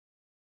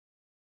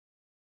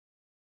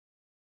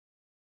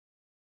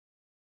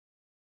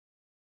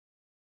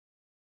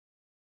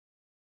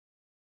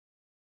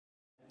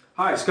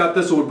Hi, Scott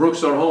Thistle with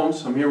Brookstone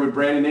Homes. I'm here with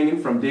Brandon Ingen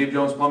from Dave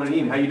Jones Plumbing and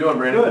Heating. How you doing,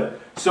 Brandon? Good.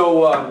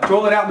 So,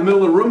 toilet out in the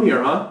middle of the room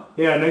here, huh?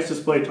 Yeah, nice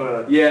display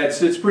toilet. Yeah,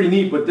 it's pretty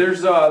neat, but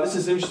there's this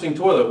is an interesting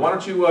toilet. Why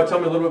don't you tell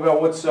me a little bit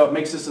about what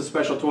makes this a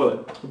special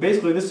toilet?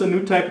 Basically, this is a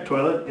new type of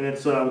toilet, and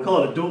it's we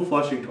call it a dual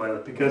flushing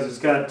toilet because it's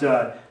got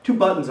two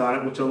buttons on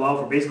it, which allow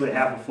for basically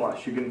half a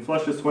flush. You can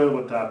flush this toilet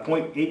with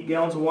 0.8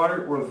 gallons of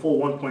water, or the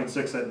full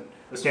 1.6 that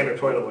a standard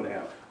toilet would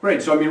have.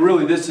 Great. So, I mean,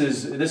 really, this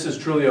is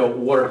truly a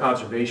water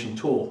conservation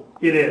tool.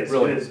 It is.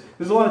 Really? It is.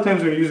 There's a lot of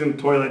times when you're using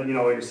the toilet, you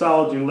know, your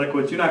solids, your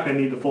liquids, you're not going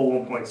to need the full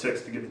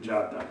 1.6 to get the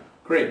job done.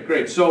 Great,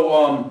 great.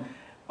 So,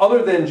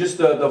 other than just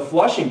the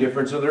flushing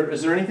difference,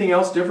 is there anything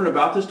else different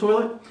about this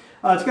toilet?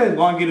 It's got an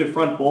elongated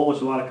front bowl,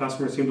 which a lot of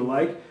customers seem to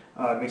like.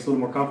 It makes it a little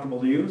more comfortable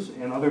to use,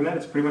 and other than that,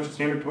 it's pretty much a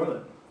standard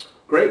toilet.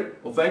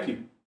 Great. Well, thank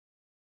you.